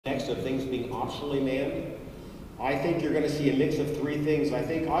of things being optionally manned. I think you're going to see a mix of three things. I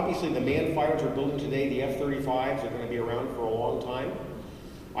think obviously the manned fighters we're building today, the F-35s, are going to be around for a long time.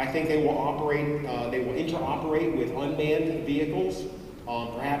 I think they will interoperate with unmanned vehicles,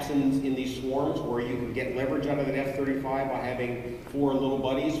 perhaps in these swarms where you can get leverage out of an F-35 by having 4 little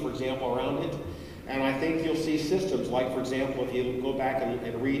buddies, for example, around it. And I think you'll see systems like, for example, if you go back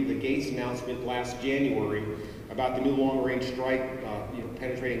and read the Gates announcement last January about the new long-range strike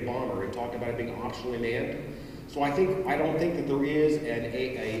penetrating bomber, it talked about it being optionally manned. So I don't think that there is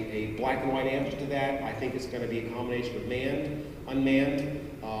a black and white answer to that. I think it's going to be a combination of manned, unmanned,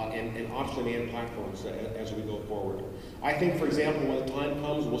 and optionally manned platforms as we go forward. I think, for example, when the time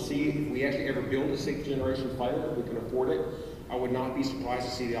comes, we'll see if we actually ever build a 6th generation fighter, if we can afford it. I would not be surprised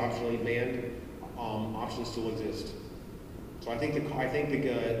to see the optionally manned options still exist. So I think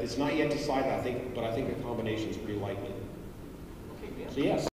it's not yet decided. But I think a combination is pretty likely. Okay, yeah. So yes.